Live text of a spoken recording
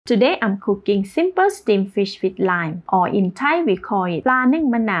Today I'm cooking simple steamed fish with lime, or in Thai we call it plaนึ่ง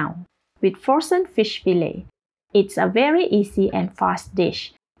มะนาว with frozen fish fillet. It's a very easy and fast dish,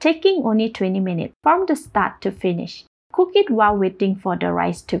 taking only 20 minutes from the start to finish. Cook it while waiting for the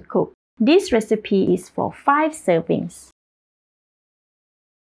rice to cook. This recipe is for 5 servings.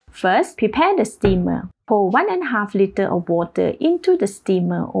 First, prepare the steamer. Pour 1.5 liters of water into the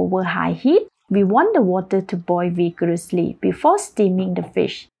steamer over high heat. We want the water to boil vigorously before steaming the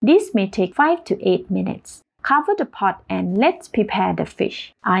fish. This may take 5 to 8 minutes. Cover the pot and let's prepare the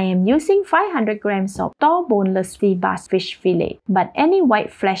fish. I am using 500 grams of thaw boneless sea bass fish fillet, but any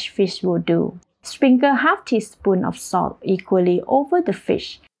white flesh fish will do. Sprinkle half teaspoon of salt equally over the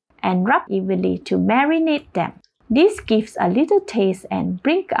fish and rub evenly to marinate them. This gives a little taste and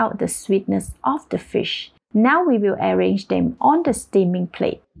brings out the sweetness of the fish. Now we will arrange them on the steaming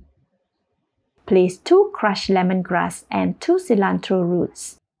plate. Place 2 crushed lemongrass and 2 cilantro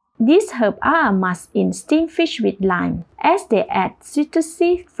roots. These herbs are a must in steamed fish with lime, as they add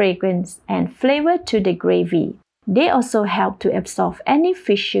citrusy fragrance and flavor to the gravy. They also help to absorb any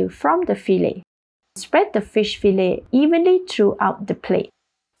fissure from the fillet. Spread the fish fillet evenly throughout the plate.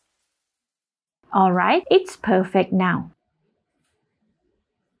 Alright, it's perfect now.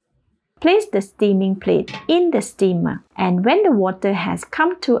 Place the steaming plate in the steamer, and when the water has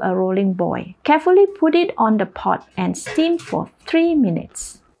come to a rolling boil, carefully put it on the pot and steam for 3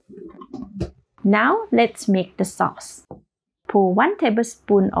 minutes. Now let's make the sauce. Pour 1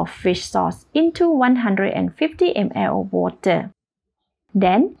 tablespoon of fish sauce into 150 ml of water.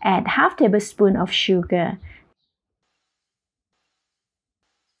 Then add half tablespoon of sugar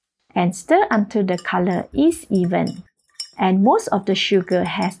and stir until the color is even and most of the sugar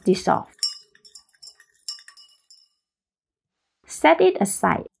has dissolved. Set it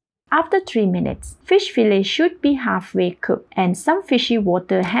aside. After 3 minutes, fish fillet should be halfway cooked and some fishy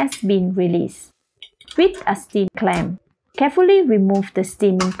water has been released. With a steamed clam, carefully remove the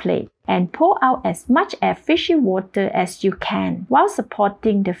steaming plate and pour out as much of fishy water as you can while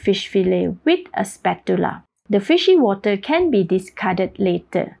supporting the fish fillet with a spatula. The fishy water can be discarded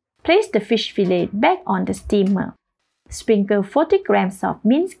later. Place the fish fillet back on the steamer. Sprinkle 40 grams of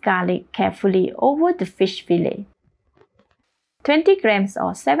minced garlic carefully over the fish fillet. 20 grams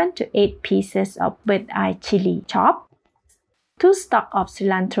or 7 to 8 pieces of bird-eye chili chopped. 2 stalks of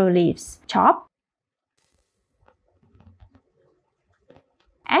cilantro leaves chopped.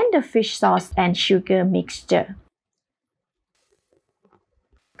 And the fish sauce and sugar mixture.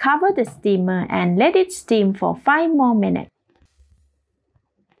 Cover the steamer and let it steam for 5 more minutes.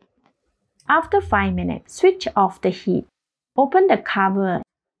 After 5 minutes, switch off the heat. Open the cover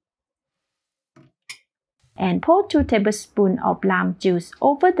and pour 2 tablespoons of lime juice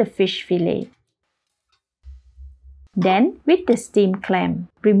over the fish fillet. Then, with the steamed clam,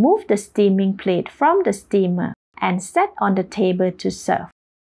 remove the steaming plate from the steamer and set on the table to serve.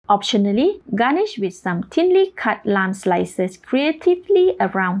 Optionally, garnish with some thinly cut lime slices creatively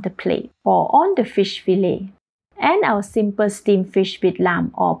around the plate or on the fish fillet. And our simple steamed fish with lime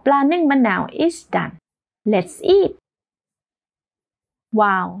or plaนึ่งมะนาว is done. Let's eat!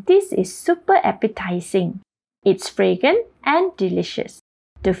 Wow, this is super appetizing. It's fragrant and delicious.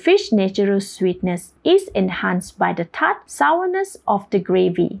 The fish's natural sweetness is enhanced by the tart sourness of the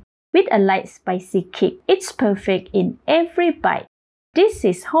gravy. With a light spicy kick, it's perfect in every bite. This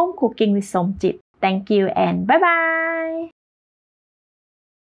is Home Cooking with Somjit. Thank you and bye-bye!